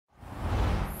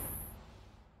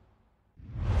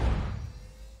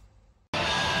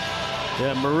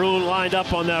Yeah, Maroon lined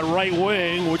up on that right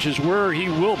wing, which is where he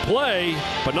will play,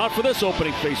 but not for this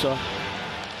opening faceoff.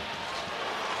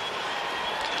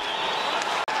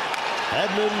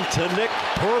 Edmund to Nick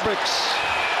Perbix.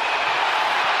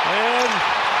 And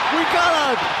we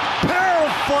got a pair of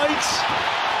fights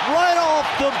right off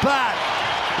the bat.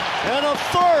 And a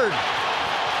third.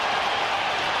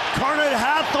 Garnet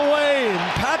Hathaway and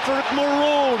Patrick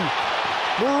Maroon.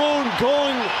 Maroon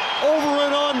going over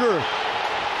and under.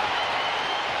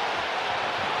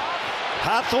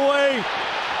 Hathaway.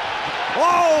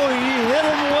 Oh, he hit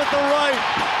him with the right.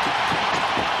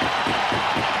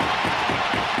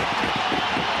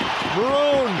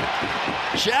 Maroon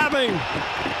jabbing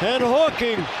and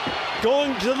hooking,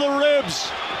 going to the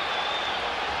ribs.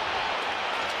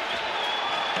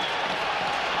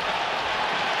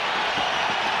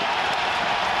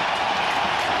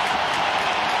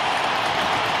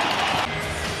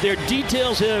 Their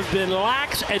details have been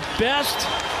lax at best.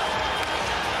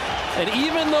 And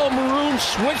even though Maroon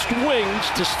switched wings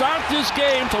to start this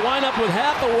game to line up with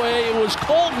Hathaway, it was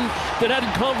Colton that had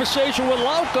a conversation with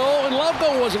Lauko, and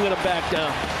Lauko wasn't going to back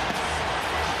down.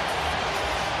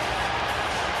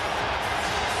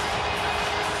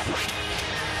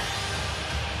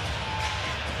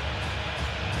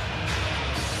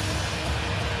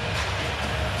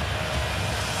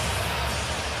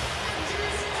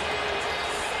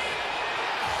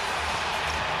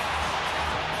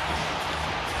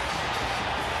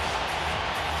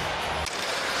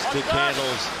 Stick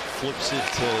handles, flips it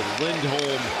to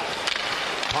Lindholm.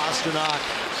 Pasternak.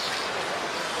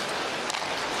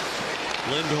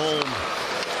 Lindholm.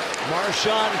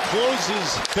 Marchand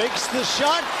closes, fakes the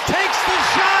shot, takes the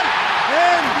shot,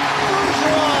 and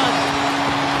Bergeron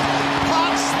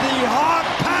pots the hard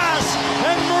pass,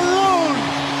 and Maroon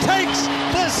takes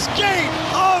the skate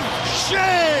of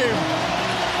shame.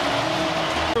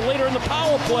 Later in the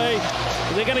power play,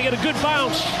 they're going to get a good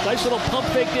bounce. Nice little pump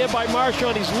fake there by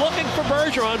Marchand. He's looking for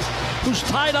Bergeron, who's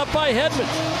tied up by Hedman.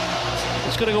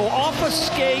 It's going to go off a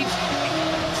skate.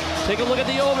 Take a look at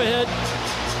the overhead.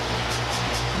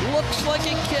 Looks like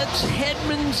it gets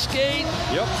Hedman's skate.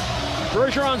 Yep.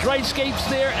 Bergeron's right skate's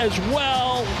there as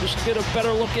well. Just get a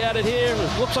better look at it here.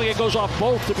 It looks like it goes off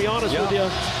both, to be honest with you.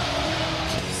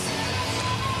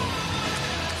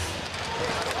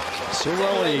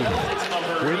 Cirelli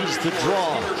wins the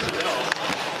draw.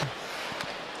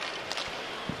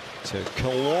 To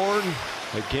Killorn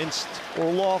against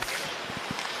Orlov.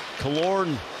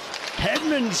 Killorn,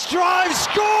 Hedman's drive,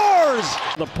 scores!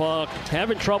 The puck,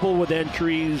 having trouble with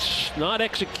entries, not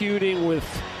executing with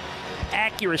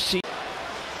accuracy.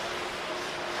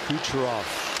 Kucherov.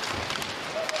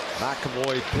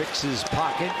 McAvoy picks his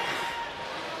pocket.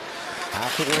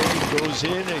 Hathaway goes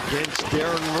in against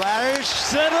Darren Radish,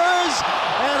 centers,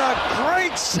 and a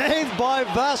great save by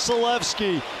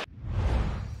Vasilevsky.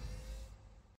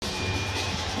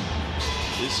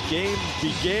 This game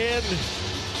began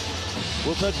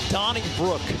with a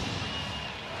Donnybrook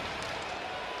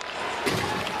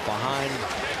behind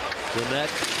the net.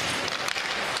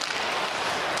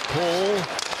 Cole,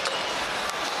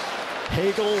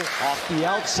 Hagel off the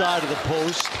outside of the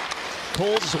post.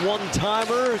 Cole's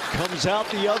one-timer comes out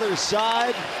the other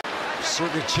side.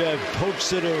 Sergachev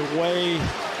pokes it away.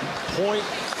 Point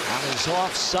on his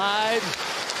offside.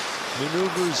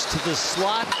 Maneuvers to the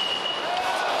slot.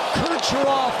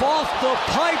 Kucherov off the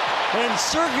pipe, and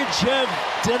Sergachev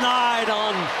denied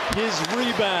on his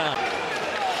rebound.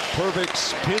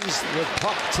 Perbix pins the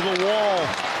puck to the wall.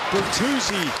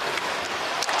 Bertuzzi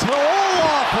to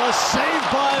Orlov, a save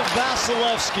by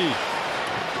Vasilevsky.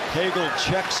 Hagel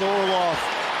checks Orlov.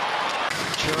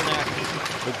 Chernak,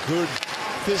 a good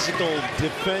physical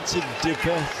defensive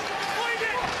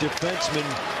defenseman,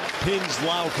 pins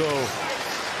Lauko.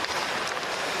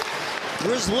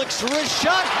 Rizlik's wrist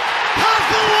shot.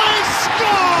 Hathaway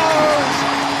scores!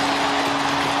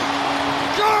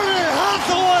 Garnet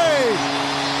Hathaway!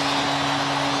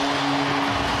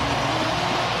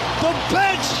 The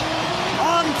bench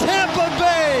on Tampa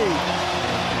Bay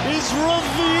is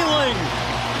revealing,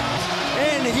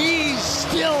 and he's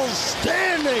still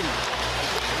standing.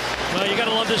 Well, you got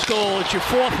to love this goal. It's your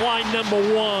fourth line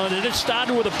 #1, and it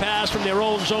started with a pass from their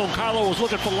own zone. Carlo was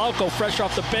looking for Lauko fresh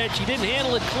off the bench. He didn't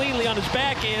handle it cleanly on his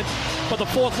backhand, but the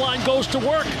fourth line goes to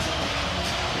work.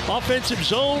 Offensive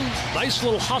zone, nice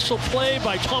little hustle play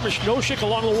by Thomas Nosek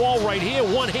along the wall right here,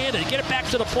 one-handed. Get it back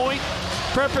to the point.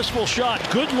 Purposeful shot.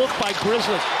 Good look by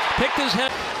Grizzly. Picked his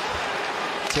head.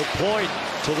 To point,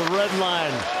 to the red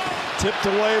line. Tipped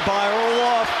away by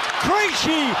Orlov.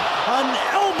 Krejci, an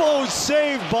elbow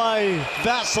save by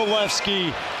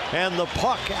Vasilevsky, and the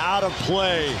puck out of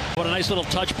play. What a nice little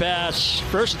touch pass.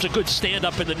 First, it's a good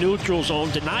stand-up in the neutral zone.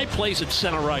 Denied place at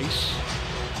center ice.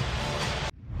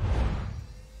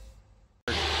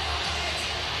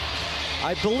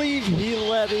 I believe he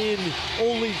let in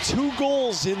only 2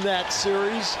 goals in that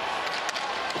series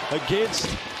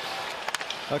against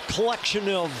a collection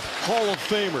of Hall of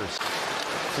Famers.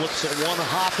 Flips it one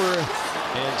hopper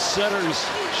and centers.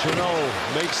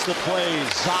 Chanot makes the play.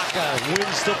 Zacha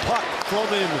wins the puck from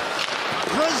him.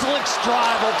 Grzelcyk's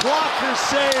drive, a blocker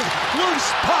save,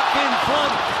 loose puck in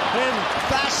front, and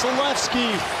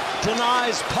Vasilevsky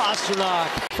denies Pastrnak.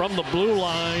 From the blue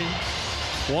line,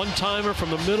 one-timer from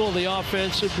the middle of the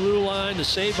offensive blue line, the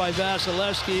save by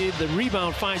Vasilevsky. The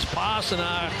rebound finds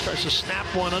Pastrnak, tries to snap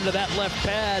one under that left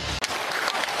pad.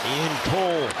 Ian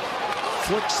Cole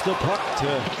flicks the puck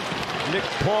to Nick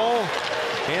Paul.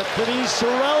 Anthony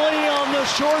Cirelli on the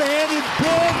shorthanded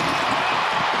bid.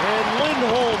 And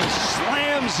Lindholm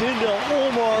slams into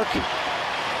Ullmark.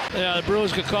 Yeah, the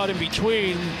Bruins got caught in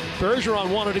between. Bergeron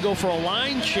wanted to go for a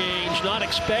line change, not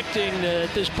expecting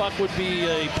that this puck would be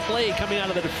a play coming out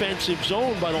of the defensive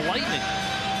zone by the Lightning.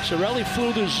 Cirelli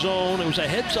flew the zone. It was a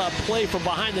heads-up play from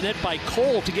behind the net by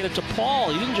Cole to get it to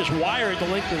Paul. He didn't just wire it the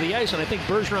length of the ice, and I think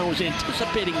Bergeron was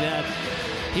anticipating that.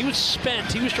 He was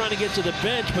spent. He was trying to get to the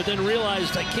bench, but then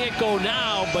realized, I can't go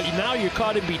now, but now you're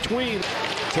caught in between.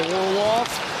 To Orlov,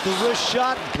 the wrist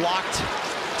shot blocked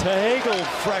to Hagel,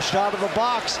 fresh out of the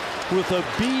box with a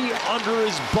B under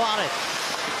his bonnet.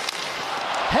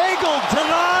 Hagel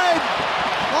denied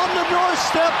on the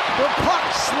doorstep. The puck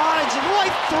slides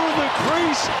right through the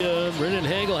crease. Brendan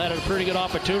Hagel had a pretty good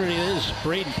opportunity. This is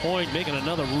Braden Point making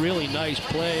another really nice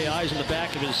play. Eyes in the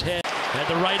back of his head. Had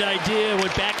the right idea,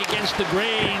 went back against the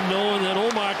grain, knowing that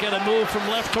Ullmark had to move from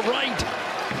left to right.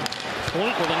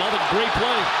 Point with another great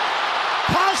play.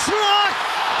 Pastrnak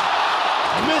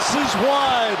misses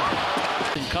wide.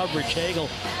 In coverage, Hagel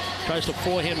tries to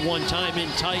forehand one time in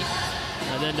tight.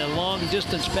 And then the long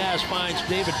distance pass finds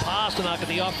David Pastrnak at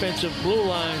the offensive blue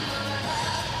line.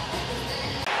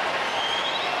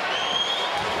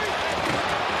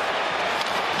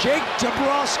 Jake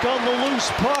DeBrusk on the loose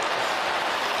puck.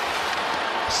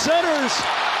 Centers,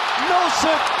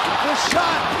 Nosek, the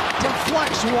shot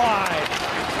deflects wide.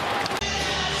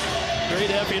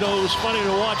 Great effort. You know, it was funny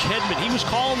to watch Hedman. He was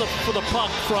calling for the puck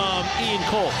from Ian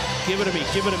Cole. Give it to me,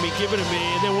 give it to me, give it to me.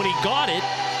 And then when he got it,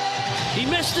 he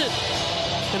missed it.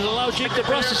 And it allowed Jake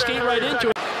DeBrusk to skate right into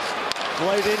it.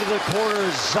 Right into the corner,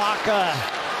 Zacha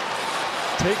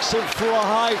takes it for a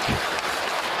hike.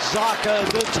 Zacha,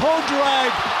 the toe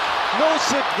drag.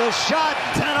 Nosek, the shot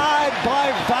denied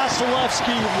by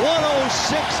Vasilevsky.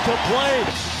 1:06 to play.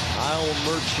 Kyle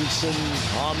Murchison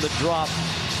on the drop.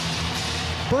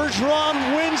 Bergeron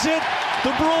wins it.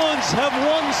 The Bruins have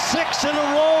won 6 in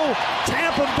a row.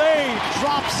 Tampa Bay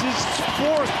drops his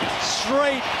 4th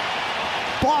straight.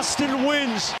 Boston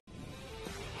wins.